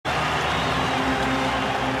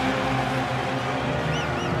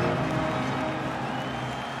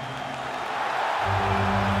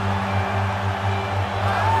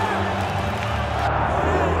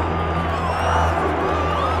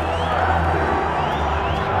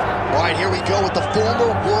right, here we go with the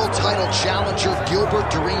former world title challenger,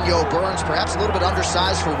 Gilbert Durinho Burns. Perhaps a little bit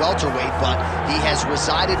undersized for welterweight, but he has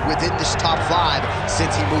resided within this top 5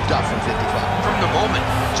 since he moved up from 55. From the moment,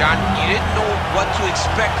 John, you didn't know what to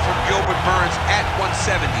expect from Gilbert Burns at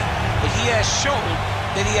 170, but he has shown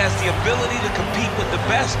that he has the ability to compete with the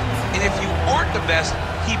best, and if you aren't the best,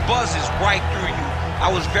 he buzzes right through you.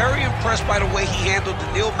 I was very impressed by the way he handled the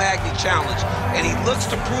Neil Magny challenge, and he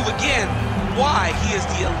looks to prove again why he is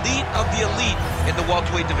the elite of the elite in the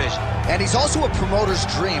welterweight division. And he's also a promoter's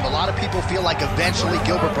dream. A lot of people feel like eventually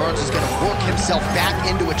Gilbert Burns is going to work himself back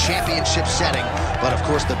into a championship setting. But of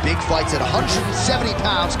course, the big fights at 170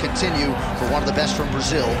 pounds continue for one of the best from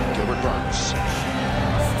Brazil, Gilbert Burns.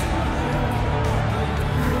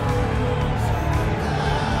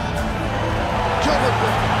 Gilbert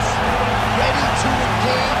Burns, ready to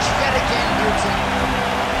engage yet again here tonight.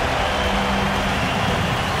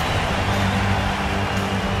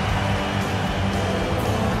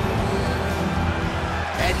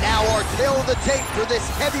 Now our tale of the tape for this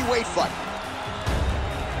heavyweight fight.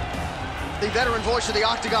 The veteran voice of the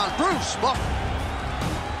Octagon, Bruce Buffer.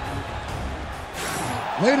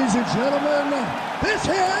 Ladies and gentlemen, this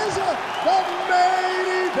is the main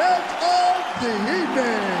event of the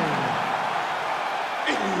evening.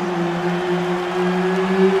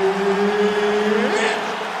 It's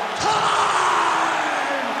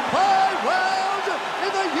time! 5 rounds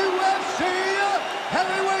in the UFC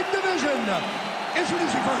heavyweight division.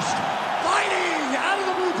 Introducing first, fighting out of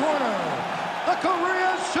the blue corner, the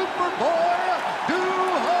Korean Superboy,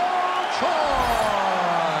 Duho.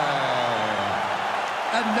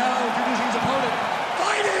 And now introducing his opponent,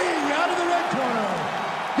 fighting out of the red corner,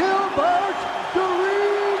 Gilbert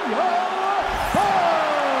Durinho Burns.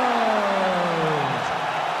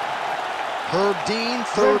 Herb Dean,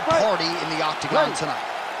 third party in the Octagon tonight.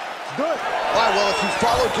 Good. All right, well, if you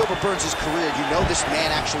followed Gilbert Burns' career, you know this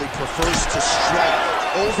man actually prefers to strike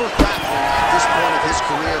over grappling at this point of his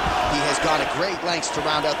career. He has gone to great lengths to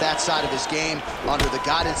round out that side of his game under the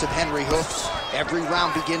guidance of Henry Hooft. Every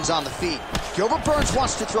round begins on the feet. Gilbert Burns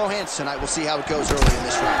wants to throw hands tonight. We'll see how it goes early in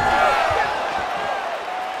this round.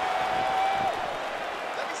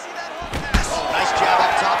 Oh, nice jab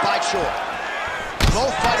up top by Choi.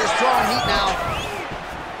 Both fighters throwing heat now.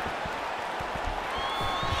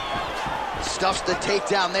 Stuffs the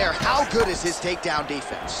takedown there. How good is his takedown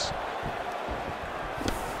defense?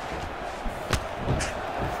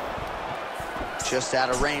 Just out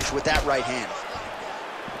of range with that right hand.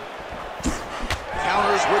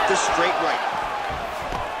 Counters with the straight right.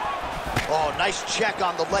 Oh, nice check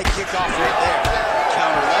on the leg kickoff right there.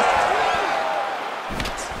 Counter left.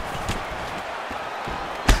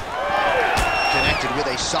 Connected with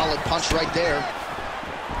a solid punch right there.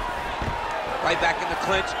 Right back in the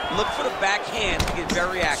clinch. Look for the backhand to get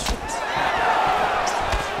very active.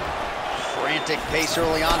 Frantic pace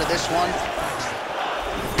early on to this one.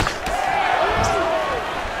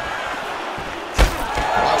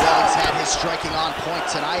 Well, he's had his striking on point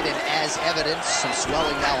tonight, and as evidence, some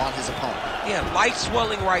swelling now on his opponent. Yeah, light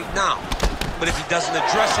swelling right now. But if he doesn't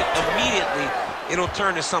address it immediately, it'll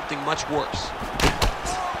turn to something much worse.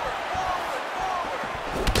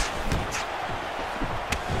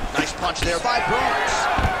 Nice punch there by Burns.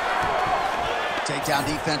 Takedown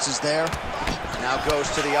defense is there. Now goes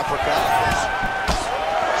to the uppercut.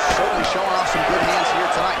 Certainly showing off some good hands here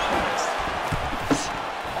tonight.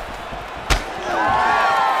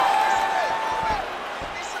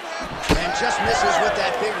 And just misses with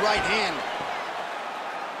that big right hand.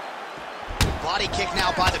 Body kick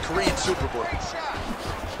now by the Korean Superboy.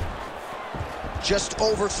 Just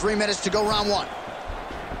over 3 minutes to go, round 1.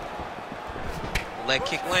 Leg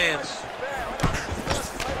kick lands.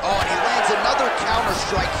 Oh, and he lands another counter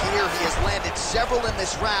strike here. He has landed several in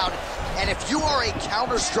this round. And if you are a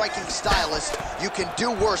counter-striking stylist, you can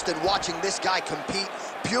do worse than watching this guy compete.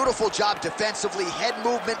 Beautiful job defensively, head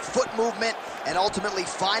movement, foot movement, and ultimately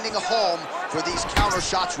finding a home for these counter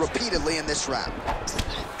shots repeatedly in this round.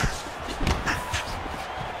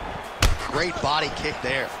 Great body kick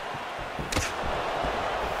there.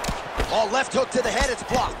 Oh, left hook to the head, it's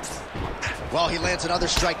blocked. Well, he lands another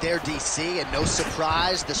strike there, DC, and no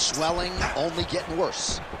surprise, the swelling only getting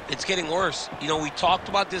worse. It's getting worse. You know, we talked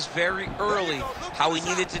about this very early, how he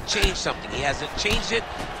needed to change something. He hasn't changed it,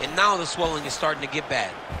 and now the swelling is starting to get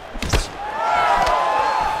bad.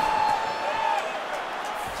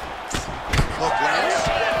 Hook lands.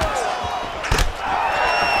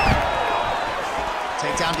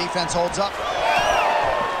 Takedown defense holds up.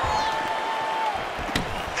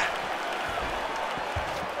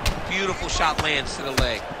 Beautiful shot lands to the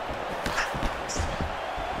leg.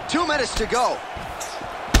 2 minutes to go.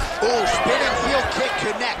 Oh, spinning heel kick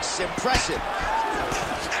connects. Impressive.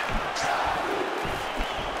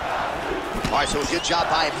 All right, so a good job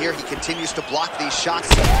by him here. He continues to block these shots.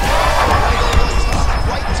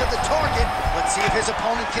 Right to the target. Let's see if his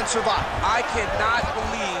opponent can survive. I cannot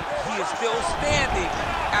believe he is still standing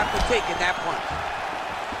after taking that punch.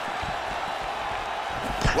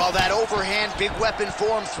 Well, that overhand big weapon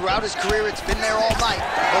for him throughout his career. It's been there all night.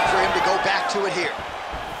 Look for him to go back to it here.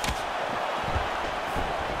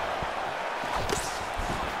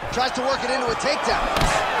 Tries to work it into a takedown.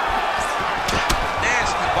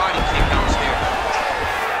 Nasty body kick downstairs.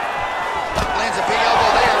 Lands a big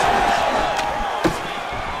elbow there.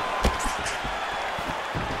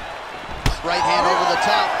 Right hand over the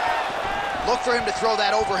top. Look for him to throw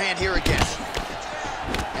that overhand here again.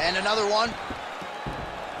 And another one.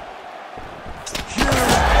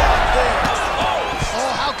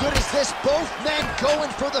 Oh, how good is this? Both men going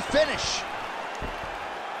for the finish.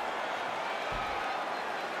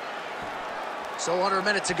 So under a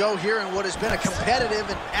minute to go here in what has been a competitive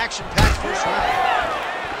and action-packed first round.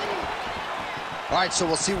 All right, so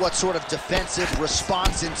we'll see what sort of defensive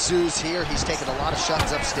response ensues here. He's taken a lot of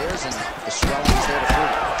shots upstairs, and the swelling is there to prove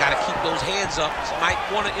it. Got to keep those hands up. Might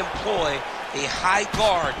want to employ a high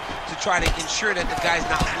guard to try to ensure that the guy's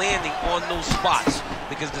not landing on those spots,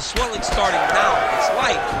 because the swelling's starting now. It's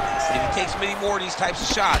light, but if he takes many more of these types of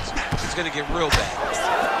shots, it's going to get real bad.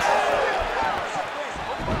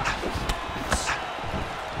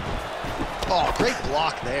 Oh, great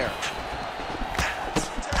block there.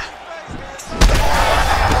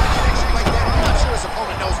 His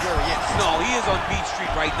opponent knows where he is. No, he is on Beach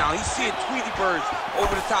Street right now. He's seeing Tweety birds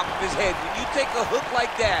over the top of his head. When you take a hook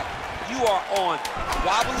like that, you are on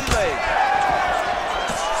wobbly legs.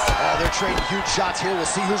 Oh, they're trading huge shots here. We'll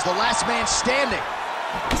see who's the last man standing.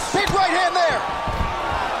 Big right hand there.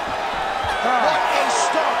 What a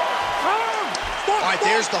start. All right,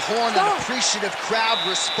 there's the horn, an appreciative crowd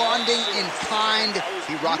responding in kind.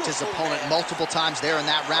 He rocked his opponent multiple times there in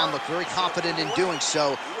that round, looked very confident in doing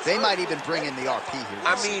so. They might even bring in the RP here.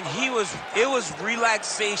 I mean, it was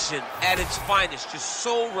relaxation at its finest, just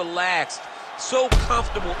so relaxed, so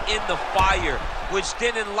comfortable in the fire, which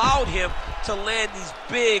then allowed him to land these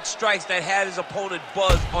big strikes that had his opponent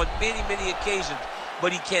buzzed on many, many occasions.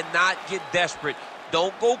 But he cannot get desperate.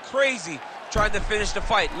 Don't go crazy trying to finish the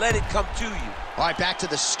fight. Let it come to you. All right, back to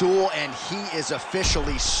the stool, and he is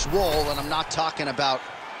officially swole, and I'm not talking about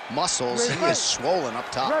muscles. He is swollen up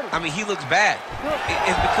top. I mean, he looks bad.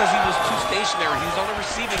 It's because he was too stationary. He was on the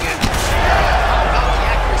receiving end. How about the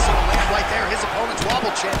accuracy to land right there? His opponent's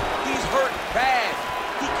wobble chin. He's hurt bad.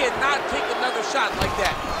 He cannot take another shot like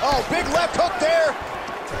that. Oh, big left hook there.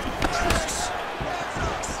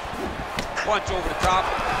 Punch over the top.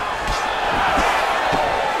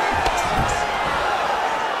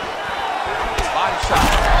 Body shot.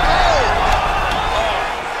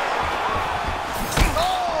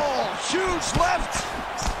 Oh, huge left.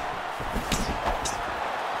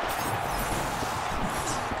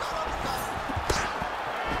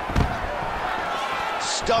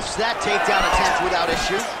 Stuffs that takedown attempt without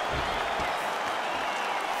issue.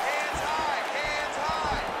 Hands high, hands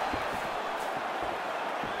high.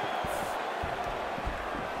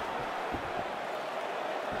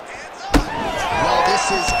 Well, this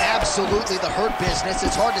is absolutely the hurt business.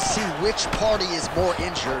 It's hard to see which party is more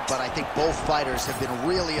injured, but I think both fighters have been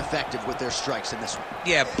really effective with their strikes in this one.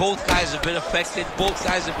 Yeah, both guys have been affected. Both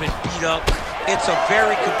guys have been beat up. It's a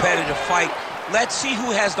very competitive fight. Let's see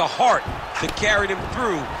who has the heart to carry them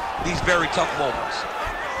through these very tough moments.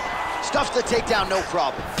 Stuffs the takedown, no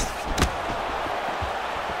problem.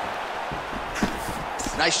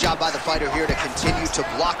 Nice job by the fighter here to continue to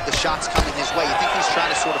block the shots coming his way. You think he's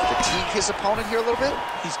trying to sort of fatigue his opponent here a little bit?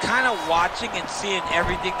 He's kind of watching and seeing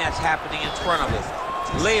everything that's happening in front of him.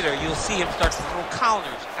 Later, you'll see him start to throw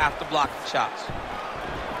counters after blocking shots.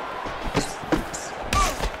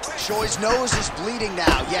 Shoy's nose is bleeding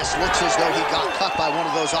now. Yes, looks as though he got cut by one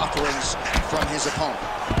of those offerings from his opponent.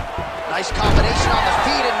 Nice combination on the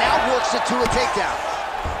feet, and now works it to a takedown.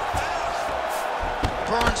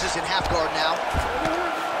 Burns is in half guard now.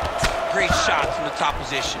 Great shot from the top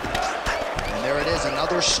position. And there it is,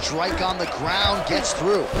 another strike on the ground, gets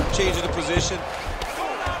through. Changing the position.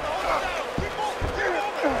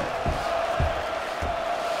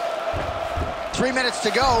 Three minutes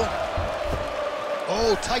to go.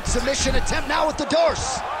 Oh, tight submission attempt now with the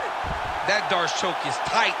Darce. That Darce choke is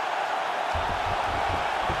tight.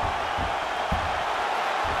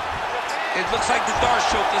 It looks like the Darce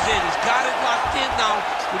choke is in. He's got it locked in now.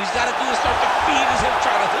 What he's got to do is start to feed his hip,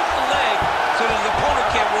 try to hook the leg so that his opponent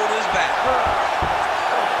can't roll his back.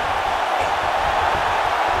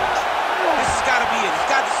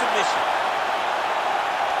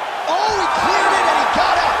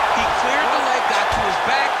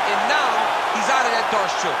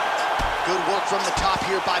 Good work from the top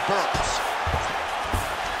here by Burns.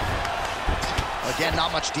 Again,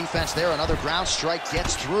 not much defense there. Another ground strike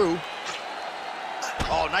gets through.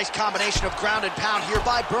 Oh, nice combination of ground and pound here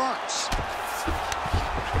by Burns.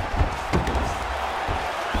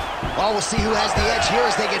 Well, we'll see who has the edge here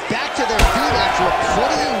as they get back to their feet after a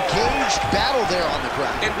pretty engaged battle there on the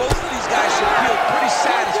ground. And both of these guys should feel pretty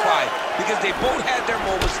satisfied because they both had their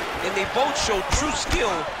moments and they both showed true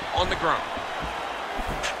skill on the ground.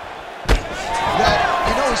 Well,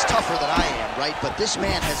 you know he's tougher than I am, right? But this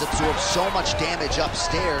man has absorbed so much damage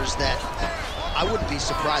upstairs that I wouldn't be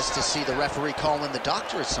surprised to see the referee call in the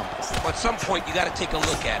doctor at some point. At some point, you got to take a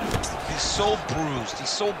look at him. He's so bruised. He's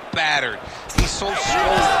so battered. He's so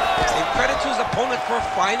swollen. And credit to his opponent for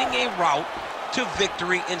finding a route to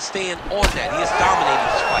victory and staying on that. He has dominated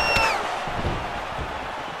this fight.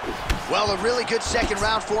 Well, a really good second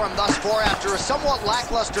round for him thus far. After a somewhat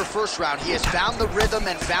lackluster first round, he has found the rhythm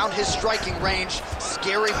and found his striking range.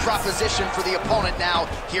 Scary proposition for the opponent now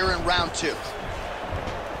here in round two.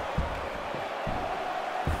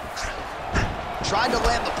 Tried to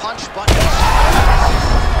land the punch, but... Yeah,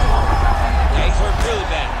 he's hurt really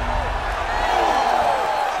bad.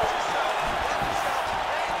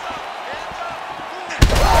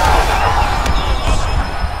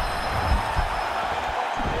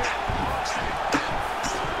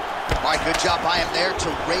 All right, good job by him there to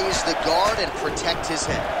raise the guard and protect his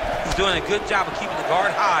head. He's doing a good job of keeping the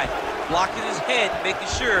guard high, blocking his head, making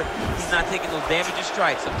sure he's not taking those damaging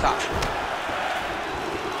strikes up top.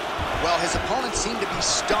 Well, his opponent seemed to be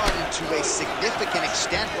stunned to a significant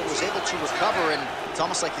extent, but was able to recover, and it's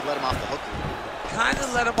almost like he let him off the hook. Kind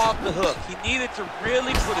of let him off the hook. He needed to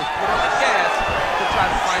really put his foot on the gas to try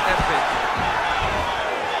to find that finish.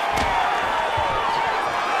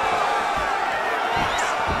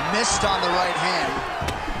 Missed on the right hand.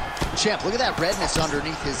 Champ, look at that redness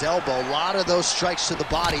underneath his elbow. A lot of those strikes to the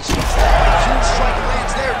body. So a huge strike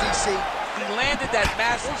lands there, DC. He landed that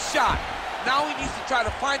massive shot. Now he needs to try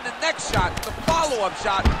to find the next shot, the follow-up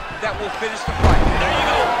shot that will finish the fight. There you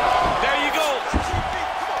go. There you go.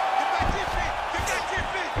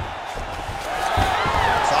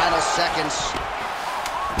 Final seconds.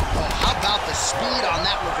 Oh, how about the speed on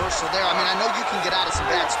that reversal there? I mean, I know you can get out of some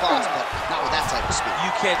bad spots, but not with that type of speed. You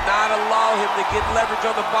cannot allow him to get leverage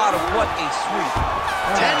on the bottom. What a sweep.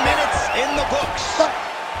 10 minutes in the books.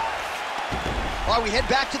 All right, we head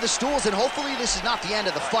back to the stools, and hopefully this is not the end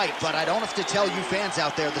of the fight, but I don't have to tell you fans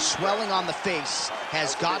out there, the swelling on the face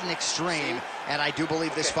has gotten extreme, and I do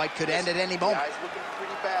believe this fight could end at any moment.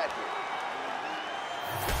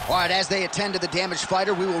 All right, as they attend to the damaged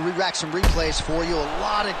fighter, we will re-rack some replays for you. A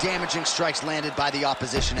lot of damaging strikes landed by the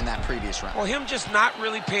opposition in that previous round. Well, him just not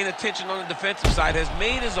really paying attention on the defensive side has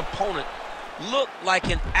made his opponent look like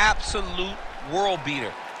an absolute world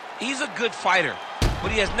beater. He's a good fighter,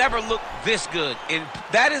 but he has never looked this good, and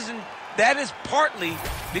that is partly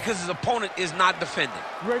because his opponent is not defending.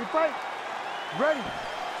 You ready to fight? Ready.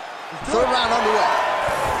 Third round underway.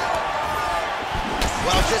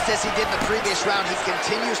 Well, just as he did in the previous round, he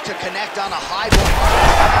continues to connect on a high ball.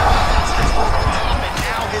 And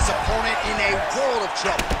now his opponent in a world of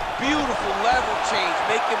trouble. Beautiful level change.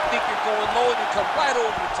 Make him think you're going low and you come right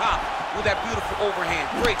over the top with that beautiful overhand.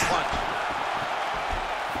 Great punch.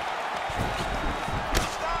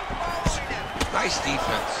 Nice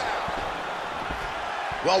defense.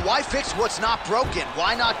 Well, why fix what's not broken?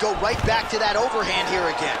 Why not go right back to that overhand here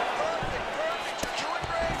again?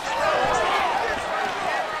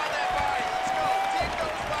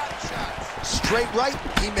 Straight right,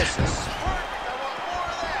 he misses.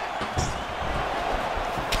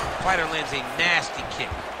 Fighter lands a nasty kick.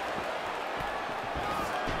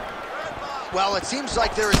 Well, it seems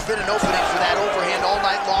like there has been an opening for that overhand all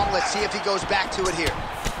night long. Let's see if he goes back to it here.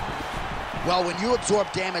 Well, when you absorb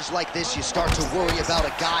damage like this, you start to worry about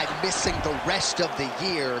a guy missing the rest of the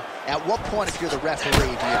year. At what point, if you're the referee, do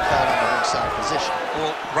you call him the ringside position?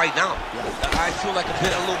 Well, right now, yeah. I feel like a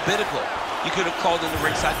little bit ago, you could have called in the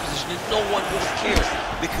ringside position and no one would have cared,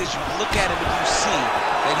 because you look at him and you see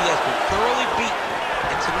that he has been thoroughly beaten,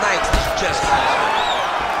 and tonight is just how it's been.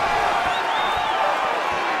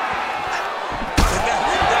 And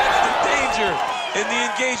that's the danger in the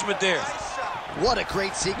engagement there. What a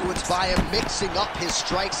great sequence by him, mixing up his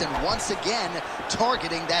strikes and once again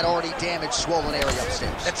targeting that already damaged, swollen area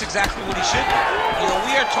upstairs. That's exactly what he should do. You know,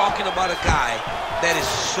 we are talking about a guy that is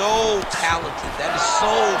so talented, that is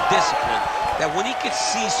so disciplined, that when he can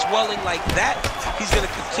see swelling like that, he's going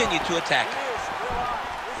to continue to attack it.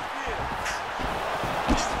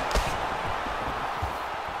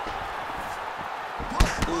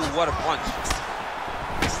 Ooh, what a punch.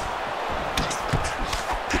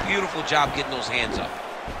 beautiful job getting those hands up.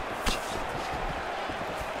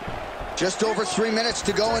 Just over 3 minutes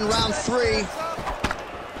to go in round 3. You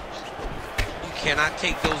cannot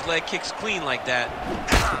take those leg kicks clean like that.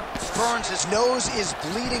 Burns' nose is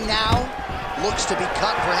bleeding now. Looks to be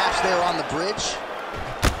cut, perhaps there on the bridge.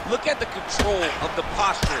 Look at the control of the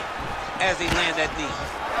posture as they land that knee.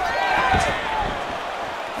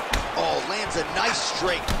 Oh, lands a nice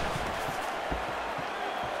straight.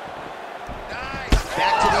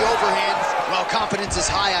 Back to the overhand. Well, confidence is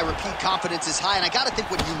high. I repeat, confidence is high. And I got to think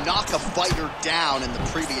when you knock a fighter down in the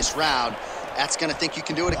previous round, that's going to think you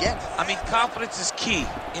can do it again. I mean, confidence is key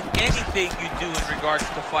in anything you do in regards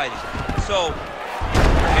to fighting. So,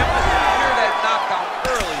 for him to secure that knockdown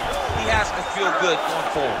early, he has to feel good going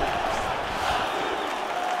forward.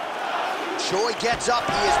 Choi gets up.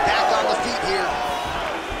 He is back on the feet here.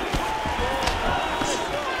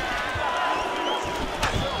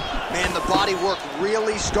 Man, the body work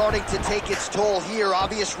really starting to take its toll here.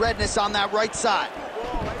 Obvious redness on that right side.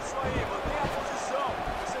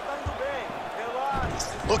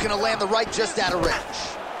 Looking to land the right just out of range.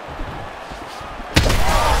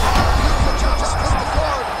 Beautiful job to split the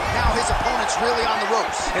guard. Now his opponent's really on the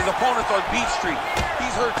ropes. His opponent's on beat street.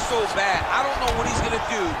 He's hurt so bad. I don't know what he's going to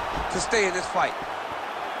do to stay in this fight.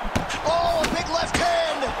 Oh, a big left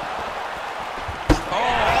hand. Oh,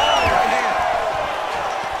 right hand.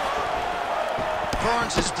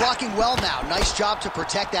 Burns is blocking well now. Nice job to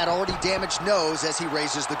protect that already damaged nose as he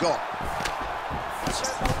raises the guard.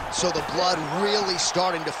 So the blood really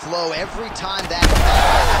starting to flow every time that...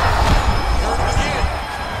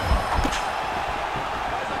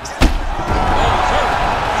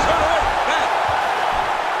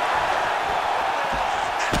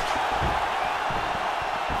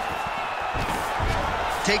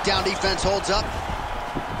 Takedown defense holds up.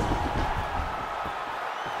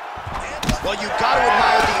 Well, you've got to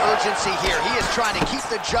admire the urgency here. He is trying to keep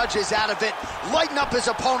the judges out of it, lighten up his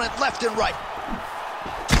opponent left and right.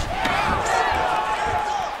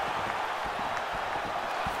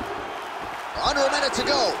 Under a minute to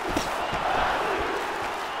go.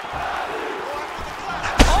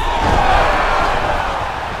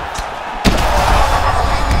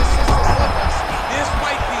 This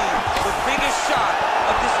might be the biggest shot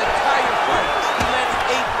of this entire fight. He lands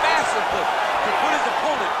a massive hook to put his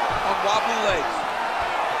opponent on wobbly legs.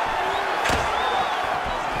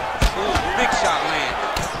 Ooh, big shot land.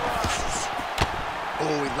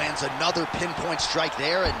 Oh, he lands another pinpoint strike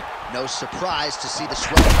there, and no surprise to see the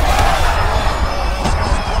swelling.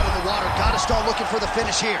 Blood in the water. Got to start looking for the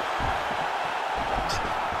finish here.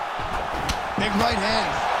 Big right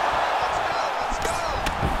hand.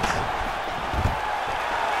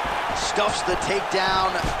 Stuffs the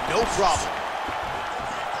takedown, no problem.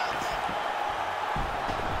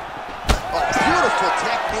 A beautiful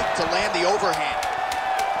technique to land the overhand.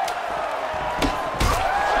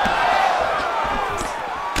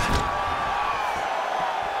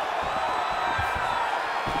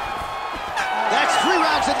 That's 3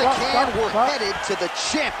 rounds in the can. We're headed to the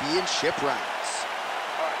championship rounds.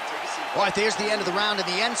 All right, there's the end of the round, and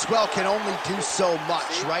the end swell can only do so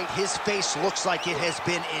much, right? His face looks like it has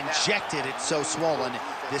been injected. It's so swollen,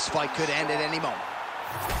 this fight could end at any moment.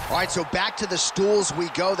 All right, so back to the stools we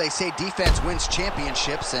go. They say defense wins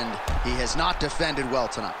championships, and he has not defended well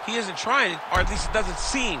tonight. He isn't trying, or at least it doesn't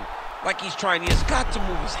seem like he's trying. He has got to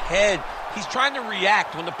move his head. He's trying to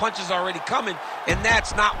react when the punch is already coming, and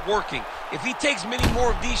that's not working. If he takes many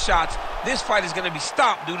more of these shots, this fight is going to be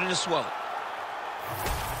stopped due to the swelling.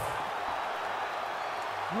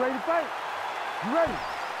 You ready to fight? You ready?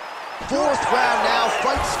 4th round now,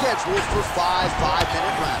 fight scheduled for 5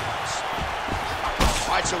 5-minute rounds.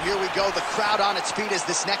 All right, so here we go. The crowd on its feet as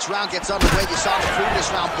this next round gets underway. You saw in the previous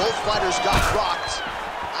round, both fighters got rocked.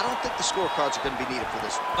 I don't think the scorecards are going to be needed for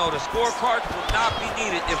this one. No, the scorecards will not be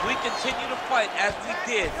needed. If we continue to fight as we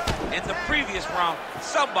did in the previous round,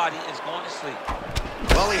 somebody is going to sleep.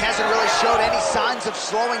 Well, he hasn't really showed any signs of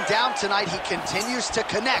slowing down tonight. He continues to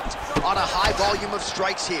connect on a high volume of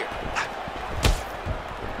strikes here.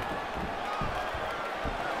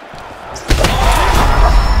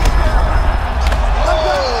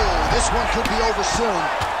 Oh, this one could be over soon.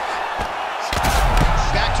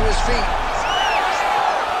 Back to his feet.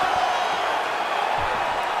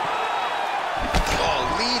 Oh,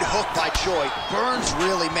 lead hook by Choi. Burns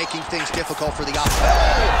really making things difficult for the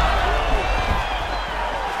opponent.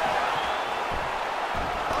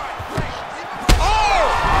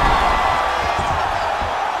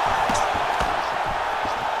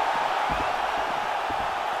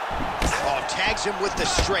 Tags him with the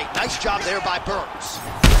straight. Nice job there by Burns.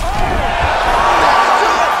 Oh!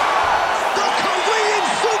 The Korean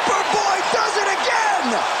Super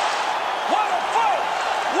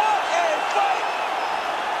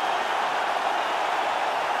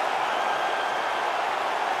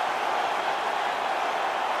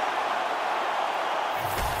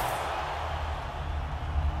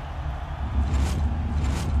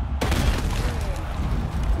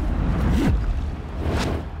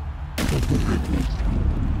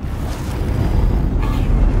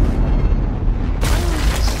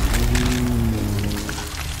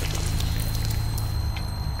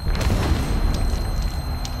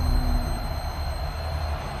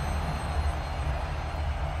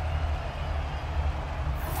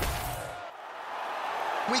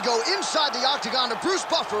We go inside the octagon to Bruce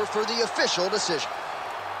Buffer for the official decision.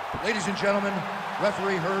 Ladies and gentlemen,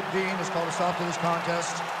 referee Herb Dean has called a stop to this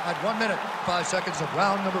contest at 1 minute, 5 seconds of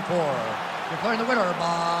round number 4. Declaring the winner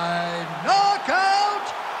by knockout,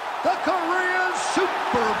 the Korean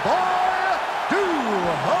Superboy,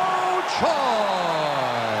 Doo-Ho Choi.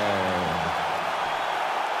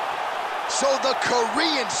 So the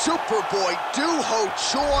Korean Superboy, Doo-Ho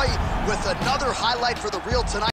Choi, with another highlight for the Real tonight.